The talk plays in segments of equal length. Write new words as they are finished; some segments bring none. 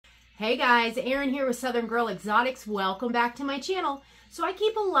Hey guys, Erin here with Southern Girl Exotics. Welcome back to my channel. So I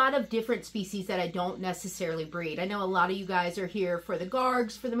keep a lot of different species that I don't necessarily breed. I know a lot of you guys are here for the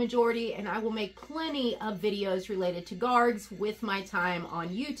Gargs for the majority, and I will make plenty of videos related to Gargs with my time on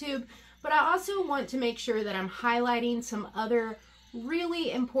YouTube. But I also want to make sure that I'm highlighting some other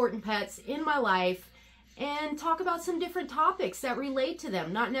really important pets in my life and talk about some different topics that relate to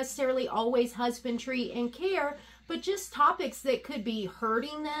them. Not necessarily always husbandry and care, but just topics that could be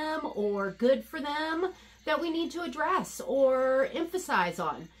hurting them or good for them that we need to address or emphasize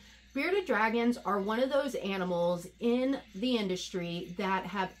on. Bearded dragons are one of those animals in the industry that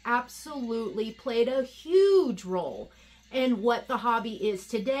have absolutely played a huge role in what the hobby is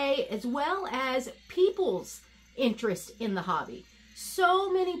today, as well as people's interest in the hobby.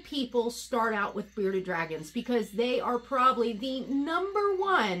 So many people start out with bearded dragons because they are probably the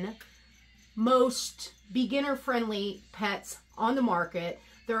 #1 most beginner-friendly pets on the market.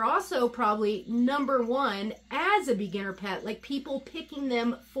 They're also probably #1 as a beginner pet, like people picking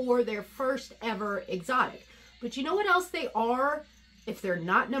them for their first ever exotic. But you know what else they are? If they're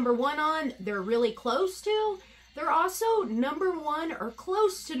not #1 on, they're really close to. They're also #1 or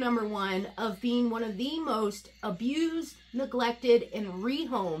close to #1 of being one of the most abused, neglected, and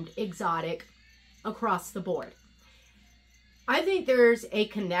rehomed exotic across the board. I think there's a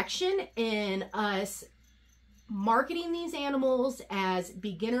connection in us marketing these animals as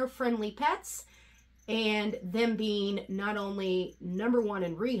beginner-friendly pets and them being not only #1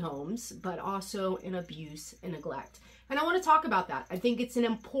 in rehomes, but also in abuse and neglect. And I want to talk about that. I think it's an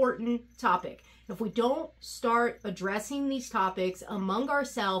important topic. If we don't start addressing these topics among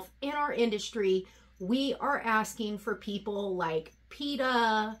ourselves in our industry, we are asking for people like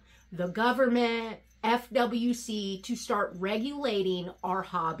PETA, the government, FWC to start regulating our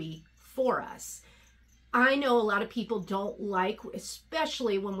hobby for us. I know a lot of people don't like,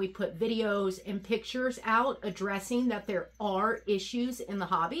 especially when we put videos and pictures out addressing that there are issues in the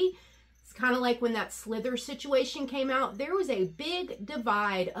hobby. It's kind of like when that Slither situation came out, there was a big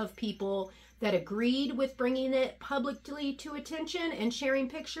divide of people that agreed with bringing it publicly to attention and sharing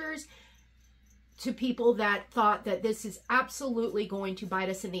pictures, to people that thought that this is absolutely going to bite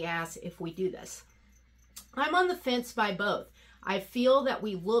us in the ass if we do this. I'm on the fence by both. I feel that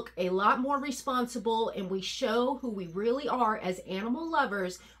we look a lot more responsible and we show who we really are as animal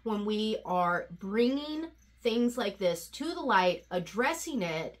lovers when we are bringing things like this to the light, addressing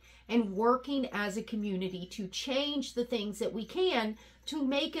it, and working as a community to change the things that we can to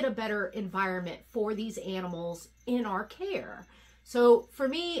make it a better environment for these animals in our care. So for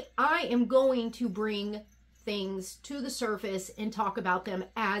me, I am going to bring things to the surface and talk about them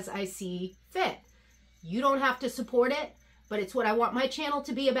as I see fit. You don't have to support it, but it's what I want my channel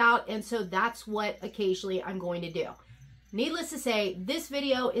to be about, and so that's what occasionally I'm going to do. Needless to say, this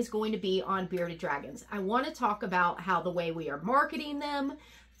video is going to be on bearded dragons. I want to talk about how the way we are marketing them,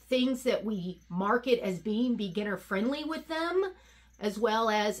 things that we market as being beginner friendly with them, as well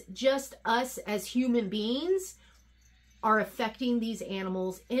as just us as human beings are affecting these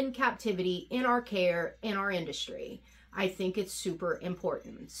animals in captivity, in our care, in our industry. I think it's super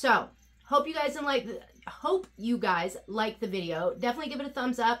important. So, hope you guys like the video. Definitely give it a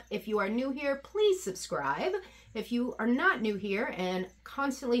thumbs up. If you are new here, please subscribe. If you are not new here and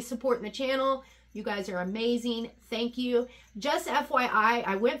constantly supporting the channel, you guys are amazing. Thank you. Just FYI,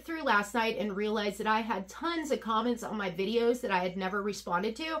 I went through last night and realized that I had tons of comments on my videos that I had never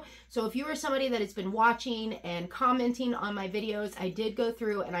responded to. So if you are somebody that has been watching and commenting on my videos, I did go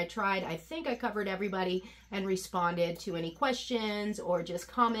through and I tried. I think I covered everybody and responded to any questions or just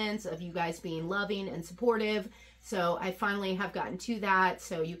comments of you guys being loving and supportive. So I finally have gotten to that.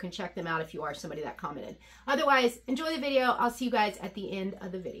 So you can check them out if you are somebody that commented. Otherwise, enjoy the video. I'll see you guys at the end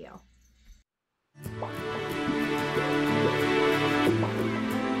of the video.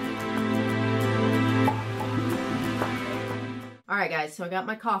 Alright guys, so I got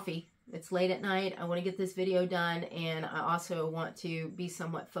my coffee. It's late at night. I want to get this video done, and I also want to be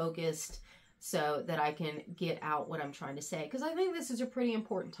somewhat focused so that I can get out what I'm trying to say, because I think this is a pretty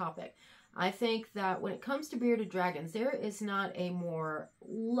important topic. I think that when it comes to bearded dragons, there is not a more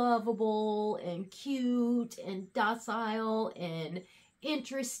lovable and cute and docile and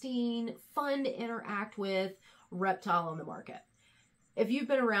interesting, fun to interact with reptile on the market. If you've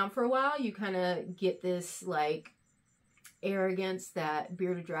been around for a while, you kind of get this like arrogance that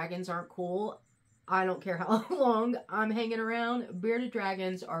bearded dragons aren't cool. I don't care how long I'm hanging around. Bearded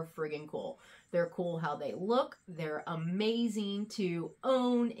dragons are friggin' cool. They're cool how they look. They're amazing to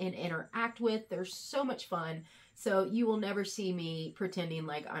own and interact with. They're so much fun. So you will never see me pretending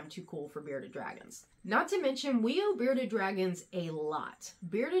like I'm too cool for bearded dragons. Not to mention, we owe bearded dragons a lot.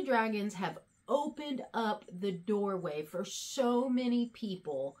 Bearded dragons have opened up the doorway for so many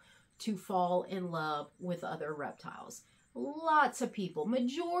people to fall in love with other reptiles. Lots of people,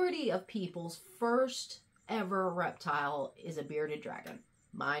 majority of people's first ever reptile is a bearded dragon.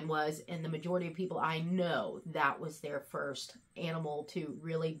 Mine was, and the majority of people I know, that was their first animal to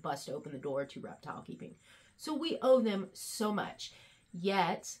really bust open the door to reptile keeping. So we owe them so much.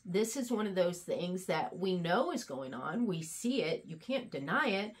 Yet, this is one of those things that we know is going on. We see it. You can't deny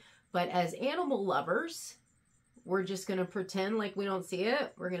it. But as animal lovers, we're just going to pretend like we don't see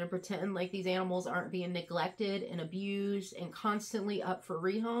it. We're going to pretend like these animals aren't being neglected and abused and constantly up for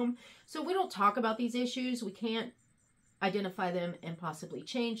rehome. So we don't talk about these issues. We can't identify them and possibly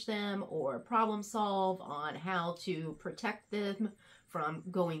change them or problem solve on how to protect them from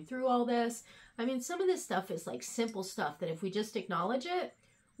going through all this. I mean, some of this stuff is like simple stuff that if we just acknowledge it,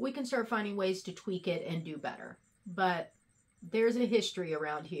 we can start finding ways to tweak it and do better. But there's a history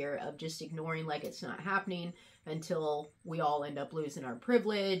around here of just ignoring like it's not happening until we all end up losing our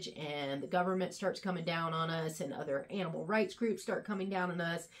privilege and the government starts coming down on us and other animal rights groups start coming down on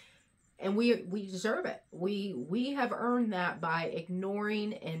us. And we deserve it. We have earned that by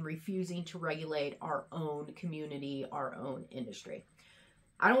ignoring and refusing to regulate our own community, our own industry.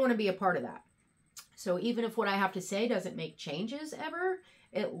 I don't want to be a part of that. So even if what I have to say doesn't make changes ever,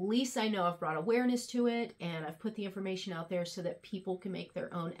 at least I know I've brought awareness to it and I've put the information out there so that people can make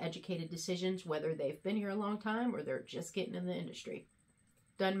their own educated decisions, whether they've been here a long time or they're just getting in the industry.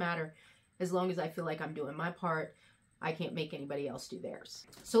 Doesn't matter. As long as I feel like I'm doing my part, I can't make anybody else do theirs.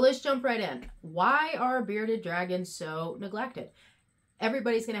 So let's jump right in. Why are bearded dragons so neglected?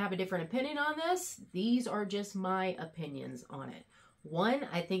 Everybody's going to have a different opinion on this. These are just my opinions on it. One,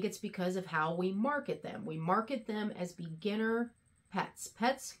 I think it's because of how we market them. We market them as beginner pets.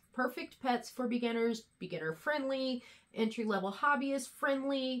 Perfect pets for beginners, beginner friendly, entry-level hobbyist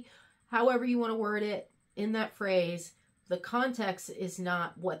friendly, however you want to word it in that phrase. The context is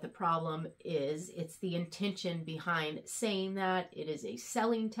not what the problem is. It's the intention behind saying that. It is a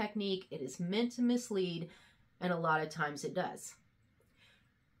selling technique. It is meant to mislead, and a lot of times it does.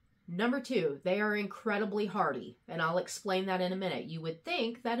 Number two, they are incredibly hardy, and I'll explain that in a minute. You would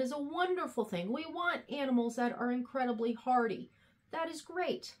think that is a wonderful thing. We want animals that are incredibly hardy. That is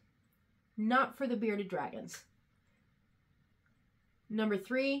great. Not for the bearded dragons. Number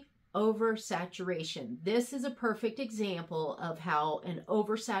three, oversaturation. This is a perfect example of how an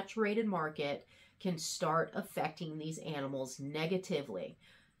oversaturated market can start affecting these animals negatively,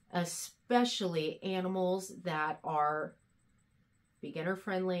 especially animals that are beginner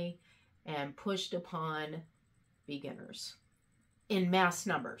friendly and pushed upon beginners in mass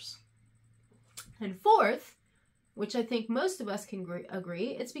numbers. And fourth, which I think most of us can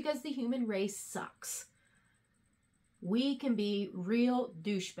agree, it's because the human race sucks. We can be real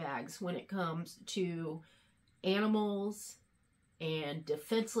douchebags when it comes to animals and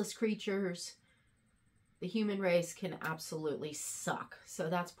defenseless creatures. The human race can absolutely suck. So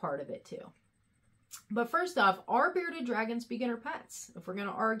that's part of it too. But first off, are bearded dragons beginner pets? If we're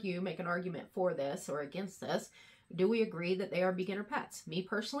going to make an argument for this or against this, do we agree that they are beginner pets? Me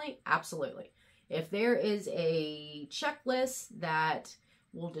personally, absolutely. If there is a checklist that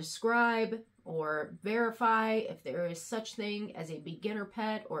will describe or verify if there is such thing as a beginner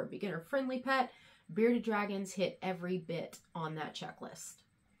pet or a beginner-friendly pet, bearded dragons hit every bit on that checklist.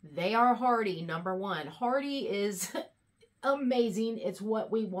 They are hardy, number one. Hardy is amazing. It's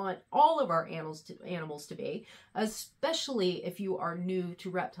what we want all of our animals to be, especially if you are new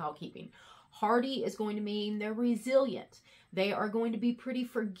to reptile keeping. Hardy is going to mean they're resilient. They are going to be pretty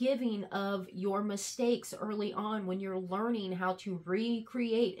forgiving of your mistakes early on when you're learning how to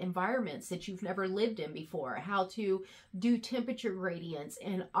recreate environments that you've never lived in before, how to do temperature gradients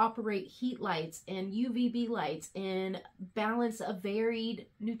and operate heat lights and UVB lights and balance a varied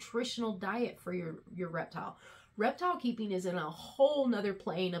nutritional diet for your reptile. Reptile keeping is in a whole nother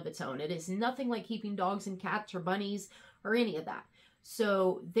plane of its own. It is nothing like keeping dogs and cats or bunnies or any of that.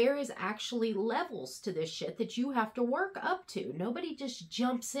 So there is actually levels to this shit that you have to work up to. Nobody just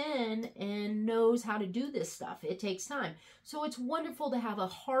jumps in and knows how to do this stuff. It takes time. So it's wonderful to have a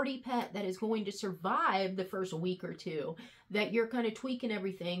hardy pet that is going to survive the first week or two, that you're kind of tweaking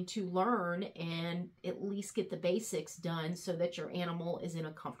everything to learn and at least get the basics done so that your animal is in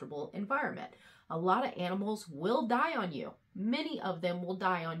a comfortable environment. A lot of animals will die on you. Many of them will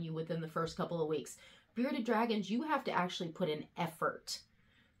die on you within the first couple of weeks. Bearded dragons, you have to actually put in effort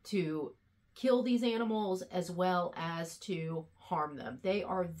to kill these animals as well as to harm them. They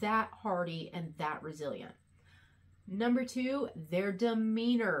are that hardy and that resilient. Number 2, their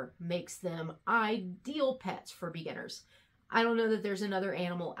demeanor makes them ideal pets for beginners. I don't know that there's another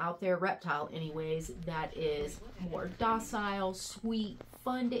animal out there, reptile anyways, that is more docile, sweet,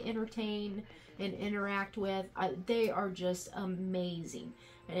 fun to entertain and interact with. They are just amazing.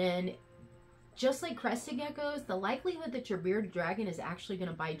 And just like crested geckos, the likelihood that your bearded dragon is actually going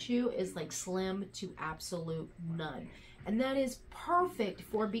to bite you is like slim to absolute none. And that is perfect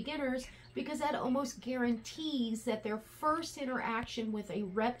for beginners because that almost guarantees that their first interaction with a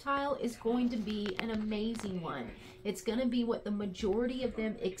reptile is going to be an amazing one. It's going to be what the majority of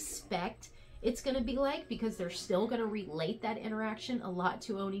them expect it's going to be like, because they're still going to relate that interaction a lot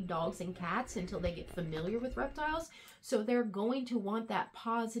to owning dogs and cats until they get familiar with reptiles. So they're going to want that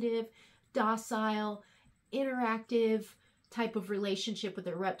positive, docile, interactive type of relationship with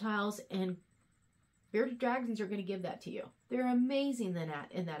their reptiles, and bearded dragons are going to give that to you. They're amazing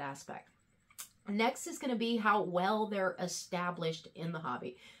in that aspect. Next is going to be how well they're established in the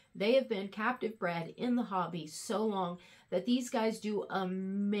hobby. They have been captive bred in the hobby so long that these guys do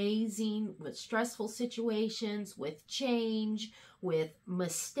amazing with stressful situations, with change, with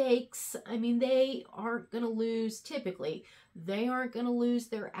mistakes. I mean, they aren't going to lose, typically, they aren't going to lose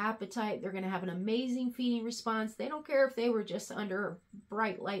their appetite. They're going to have an amazing feeding response. They don't care if they were just under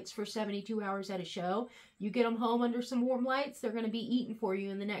bright lights for 72 hours at a show. You get them home under some warm lights, they're going to be eating for you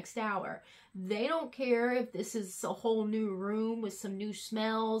in the next hour. They don't care if this is a whole new room with some new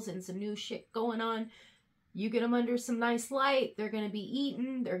smells and some new shit going on. You get them under some nice light, they're going to be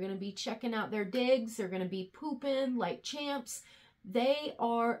eating, they're going to be checking out their digs, they're going to be pooping like champs. They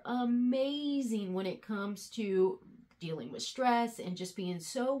are amazing when it comes to dealing with stress and just being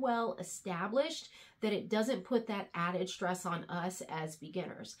so well established that it doesn't put that added stress on us as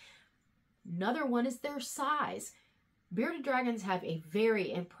beginners. Another one is their size. Bearded dragons have a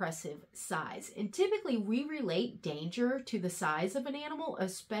very impressive size, and typically we relate danger to the size of an animal,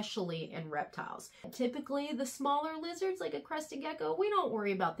 especially in reptiles. Typically the smaller lizards like a crested gecko, we don't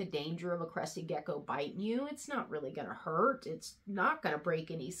worry about the danger of a crested gecko biting you. It's not really going to hurt. It's not going to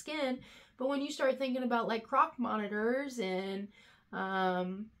break any skin. But when you start thinking about like croc monitors and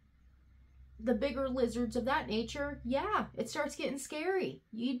the bigger lizards of that nature, yeah, it starts getting scary.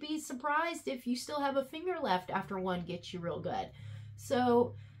 You'd be surprised if you still have a finger left after one gets you real good.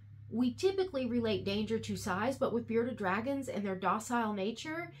 So we typically relate danger to size, but with bearded dragons and their docile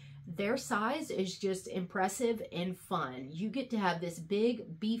nature, their size is just impressive and fun. You get to have this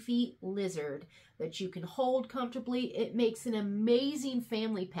big, beefy lizard that you can hold comfortably. It makes an amazing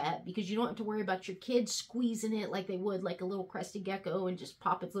family pet because you don't have to worry about your kids squeezing it like they would like a little crested gecko and just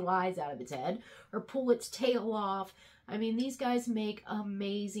pop its little eyes out of its head or pull its tail off. I mean, these guys make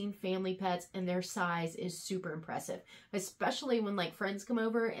amazing family pets, and their size is super impressive, especially when like friends come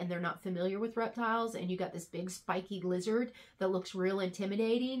over and they're not familiar with reptiles and you got this big spiky lizard that looks real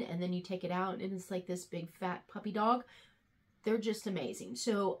intimidating, and then you take it out and it's like this big fat puppy dog. They're just amazing.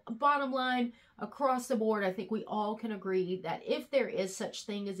 So bottom line, across the board, I think we all can agree that if there is such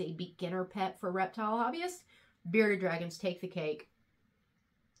thing as a beginner pet for reptile hobbyists, bearded dragons take the cake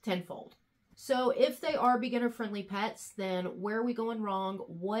tenfold. So if they are beginner-friendly pets, then where are we going wrong?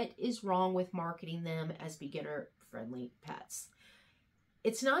 What is wrong with marketing them as beginner-friendly pets?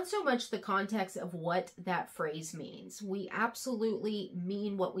 It's not so much the context of what that phrase means. We absolutely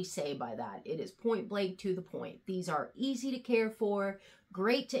mean what we say by that. It is point blank to the point. These are easy to care for,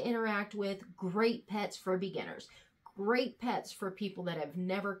 great to interact with, great pets for beginners. Great pets for people that have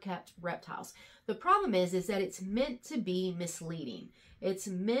never kept reptiles. The problem is that it's meant to be misleading. It's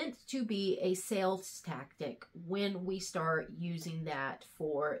meant to be a sales tactic when we start using that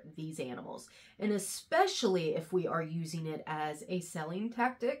for these animals. And especially if we are using it as a selling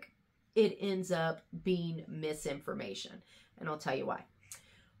tactic, it ends up being misinformation. And I'll tell you why.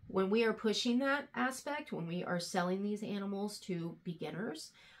 When we are pushing that aspect, when we are selling these animals to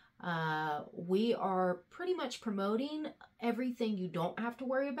beginners, we are pretty much promoting everything you don't have to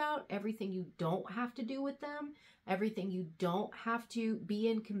worry about, everything you don't have to do with them, everything you don't have to be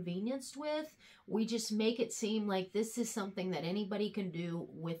inconvenienced with. We just make it seem like this is something that anybody can do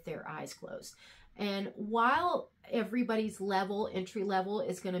with their eyes closed. And while everybody's entry level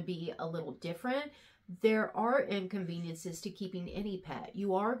is going to be a little different, there are inconveniences to keeping any pet.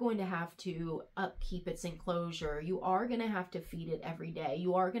 You are going to have to upkeep its enclosure. You are going to have to feed it every day.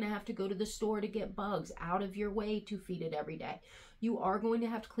 You are going to have to go to the store to get bugs out of your way to feed it every day. You are going to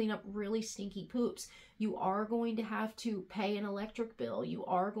have to clean up really stinky poops. You are going to have to pay an electric bill. You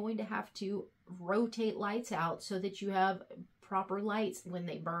are going to have to rotate lights out so that you have proper lights when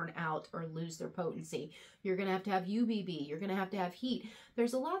they burn out or lose their potency. You're going to have UVB. You're going to have heat.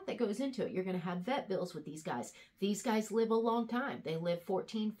 There's a lot that goes into it. You're going to have vet bills with these guys. These guys live a long time. They live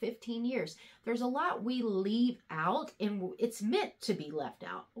 14, 15 years. There's a lot we leave out, and it's meant to be left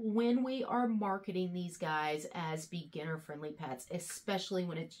out when we are marketing these guys as beginner-friendly pets, especially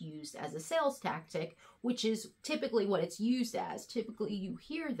when it's used as a sales tactic, which is typically what it's used as. Typically, you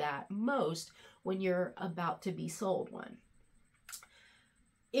hear that most when you're about to be sold one.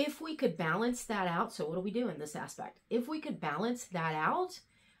 If we could balance that out, so what do we do in this aspect? If we could balance that out,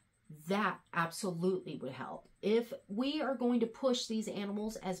 that absolutely would help. If we are going to push these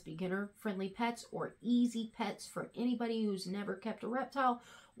animals as beginner-friendly pets or easy pets for anybody who's never kept a reptile,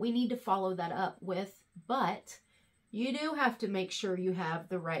 we need to follow that up with, but you do have to make sure you have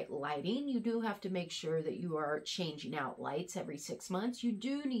the right lighting. You do have to make sure that you are changing out lights every 6 months. You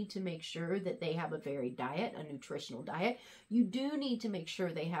do need to make sure that they have a varied diet, a nutritional diet. You do need to make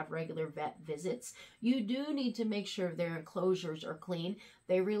sure they have regular vet visits. You do need to make sure their enclosures are clean.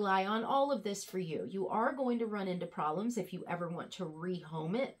 They rely on all of this for you. You are going to run into problems if you ever want to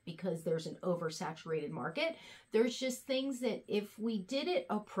rehome it because there's an oversaturated market. There's just things that if we did it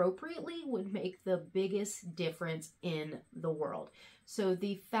appropriately would make the biggest difference in the world. So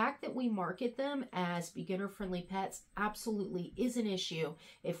the fact that we market them as beginner-friendly pets absolutely is an issue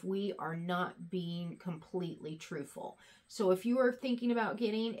if we are not being completely truthful. So if you are thinking about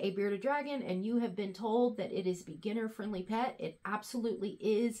getting a bearded dragon and you have been told that it is beginner-friendly pet, it absolutely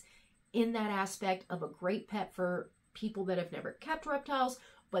is in that aspect of a great pet for people that have never kept reptiles,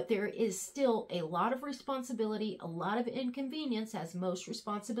 but there is still a lot of responsibility, a lot of inconvenience, as most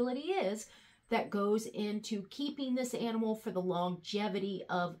responsibility is, that goes into keeping this animal for the longevity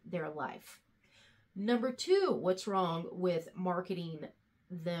of their life. Number two, what's wrong with marketing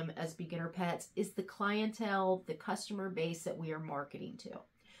them as beginner pets is the clientele, the customer base that we are marketing to.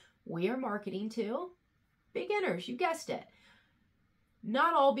 We are marketing to beginners, you guessed it.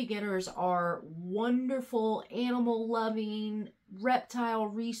 Not all beginners are wonderful, animal-loving, reptile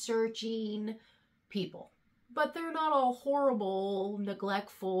researching people. But they're not all horrible,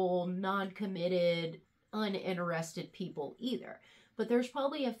 neglectful, non-committed, uninterested people either. But there's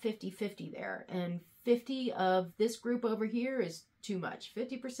probably a 50-50 there. And 50 of this group over here is too much.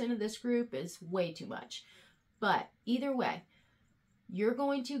 50% of this group is way too much. But either way, you're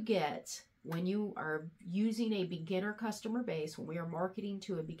going to get, when you are using a beginner customer base, when we are marketing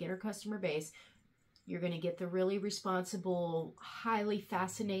to a beginner customer base, you're going to get the really responsible, highly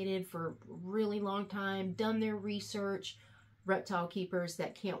fascinated for a really long time, done their research, reptile keepers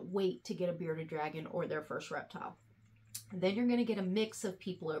that can't wait to get a bearded dragon or their first reptile. And then you're going to get a mix of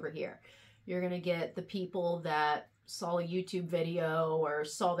people over here. You're going to get the people that saw a YouTube video or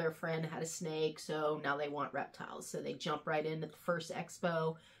saw their friend had a snake, so now they want reptiles. So they jump right into the first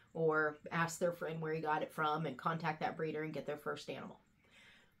expo or ask their friend where he got it from and contact that breeder and get their first animal.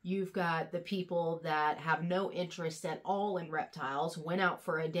 You've got the people that have no interest at all in reptiles, went out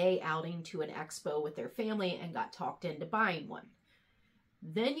for a day outing to an expo with their family and got talked into buying one.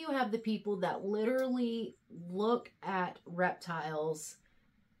 Then you have the people that literally look at reptiles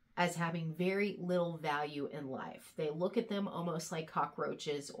as having very little value in life. They look at them almost like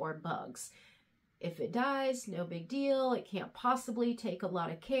cockroaches or bugs. If it dies, no big deal. It can't possibly take a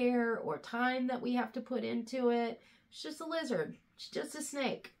lot of care or time that we have to put into it. It's just a lizard. It's just a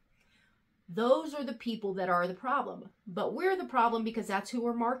snake. Those are the people that are the problem. But we're the problem because that's who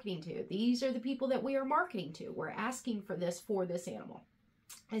we're marketing to. These are the people that we are marketing to. We're asking for this animal.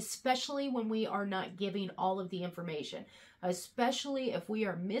 Especially when we are not giving all of the information. Especially if we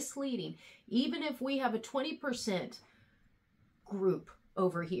are misleading. Even if we have a 20% group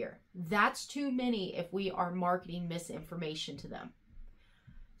over here. That's too many if we are marketing misinformation to them.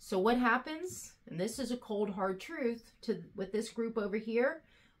 So what happens, and this is a cold hard truth with this group over here,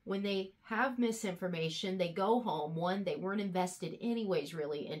 when they have misinformation, they go home. One, they weren't invested anyways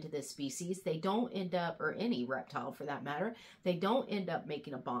really into this species. They don't end up, or any reptile for that matter, they don't end up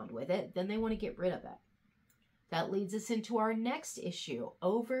making a bond with it. Then they want to get rid of it. That leads us into our next issue,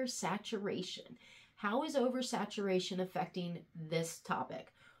 oversaturation. How is oversaturation affecting this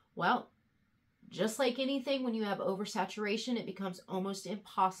topic? Well, just like anything, when you have oversaturation, it becomes almost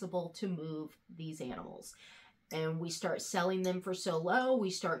impossible to move these animals. And we start selling them for so low, we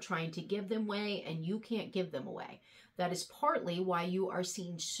start trying to give them away, and you can't give them away. That is partly why you are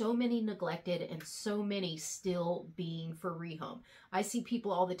seeing so many neglected and so many still being for rehome. I see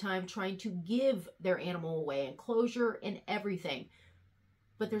people all the time trying to give their animal away, enclosure and everything.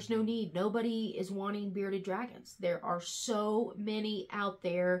 But there's no need. Nobody is wanting bearded dragons. There are so many out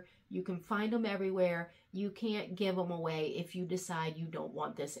there. You can find them everywhere. You can't give them away if you decide you don't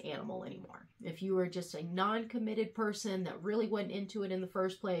want this animal anymore. If you are just a non-committed person that really wasn't into it in the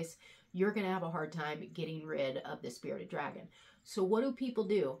first place, you're going to have a hard time getting rid of this bearded dragon. So what do people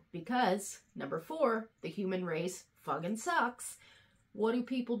do? Because, number 4, the human race fucking sucks. What do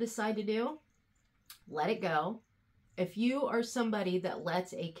people decide to do? Let it go. If you are somebody that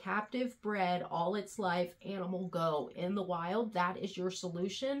lets a captive bred all its life animal go in the wild, that is your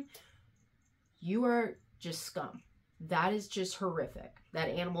solution, you are just scum. That is just horrific. That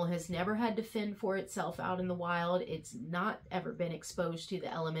animal has never had to fend for itself out in the wild. It's not ever been exposed to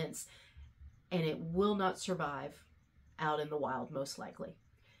the elements, and it will not survive out in the wild, most likely.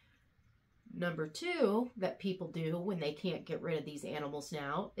 Number 2 that people do when they can't get rid of these animals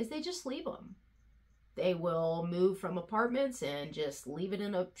now is they just leave them. They will move from apartments and just leave it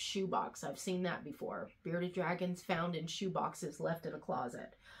in a shoebox. I've seen that before. Bearded dragons found in shoeboxes left in a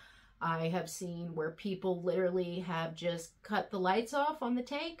closet. I have seen where people literally have just cut the lights off on the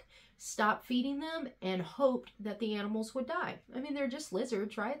tank, stopped feeding them, and hoped that the animals would die. I mean, they're just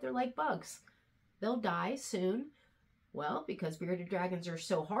lizards, right? They're like bugs. They'll die soon. Well, because bearded dragons are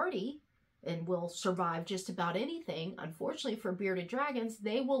so hardy and will survive just about anything, unfortunately for bearded dragons,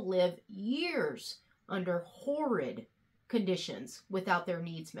 they will live years under horrid conditions without their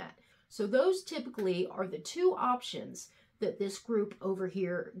needs met. So those typically are the 2 options that this group over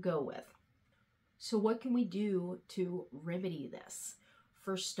here go with. So what can we do to remedy this?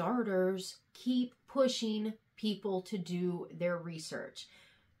 For starters, keep pushing people to do their research.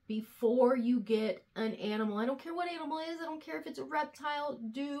 Before you get an animal, I don't care what animal it is, I don't care if it's a reptile,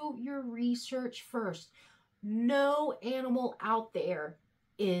 do your research first. No animal out there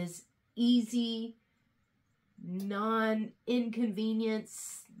is easy,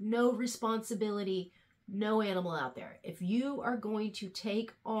 non-inconvenience, no responsibility. No animal out there. If you are going to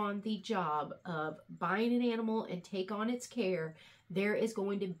take on the job of buying an animal and take on its care, there is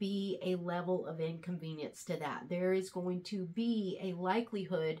going to be a level of inconvenience to that. There is going to be a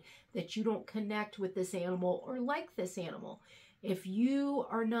likelihood that you don't connect with this animal or like this animal. If you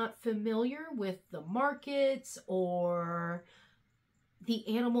are not familiar with the markets or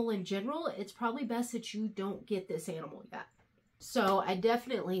the animal in general, it's probably best that you don't get this animal yet. So I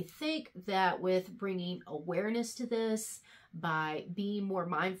definitely think that with bringing awareness to this, by being more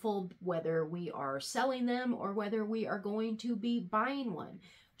mindful whether we are selling them or whether we are going to be buying one,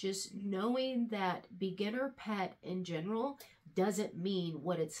 just knowing that beginner pet in general doesn't mean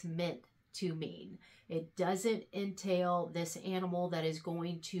what it's meant to mean. It doesn't entail this animal that is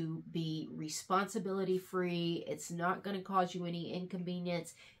going to be responsibility free. It's not going to cause you any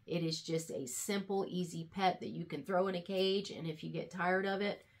inconvenience. It is just a simple, easy pet that you can throw in a cage, and if you get tired of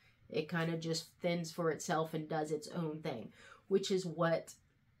it, it kind of just fends for itself and does its own thing, which is what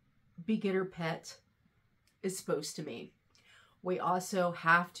beginner pet is supposed to mean. We also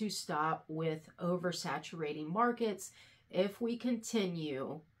have to stop with oversaturating markets. If we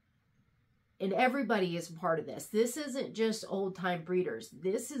continue, and everybody is a part of this. This isn't just old-time breeders.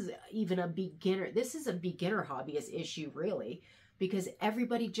 This is even a beginner. This is a beginner hobbyist issue, really, because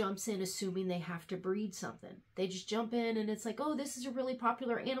everybody jumps in assuming they have to breed something. They just jump in and it's like, oh, this is a really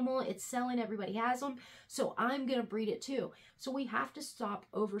popular animal. It's selling. Everybody has them. So I'm going to breed it too. So we have to stop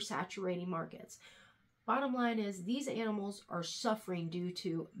oversaturating markets. Bottom line is these animals are suffering due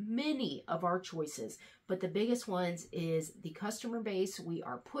to many of our choices, but the biggest ones is the customer base we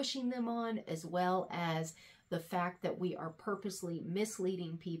are pushing them on, as well as the fact that we are purposely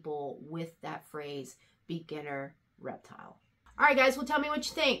misleading people with that phrase, beginner reptile. All right, guys, well, tell me what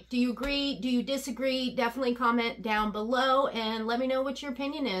you think. Do you agree? Do you disagree? Definitely comment down below and let me know what your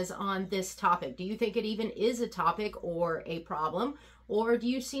opinion is on this topic. Do you think it even is a topic or a problem? Or do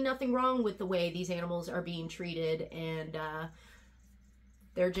you see nothing wrong with the way these animals are being treated and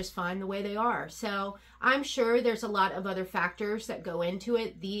they're just fine the way they are? So I'm sure there's a lot of other factors that go into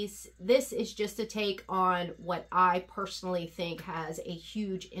it. This is just a take on what I personally think has a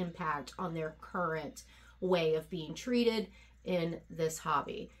huge impact on their current way of being treated in this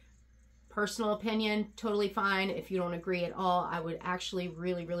hobby. Personal opinion, totally fine. If you don't agree at all, I would actually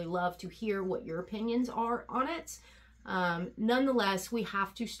really, really love to hear what your opinions are on it. Nonetheless, we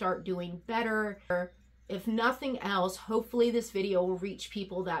have to start doing better. If nothing else, hopefully this video will reach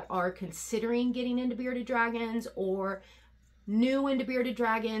people that are considering getting into bearded dragons or new into bearded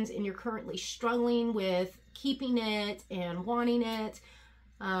dragons and you're currently struggling with keeping it and wanting it,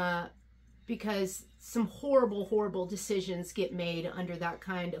 because some horrible, horrible decisions get made under that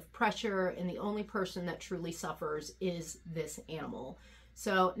kind of pressure, and the only person that truly suffers is this animal.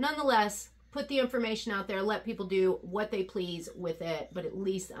 So nonetheless, put the information out there, let people do what they please with it, but at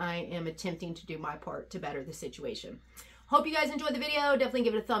least I am attempting to do my part to better the situation. Hope you guys enjoyed the video. Definitely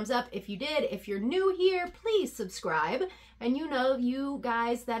give it a thumbs up if you did. If you're new here, please subscribe. And you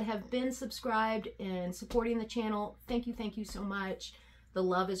guys that have been subscribed and supporting the channel, thank you so much. The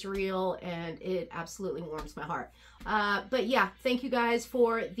love is real and it absolutely warms my heart. But yeah, thank you guys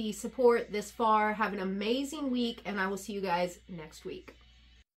for the support this far. Have an amazing week and I will see you guys next week.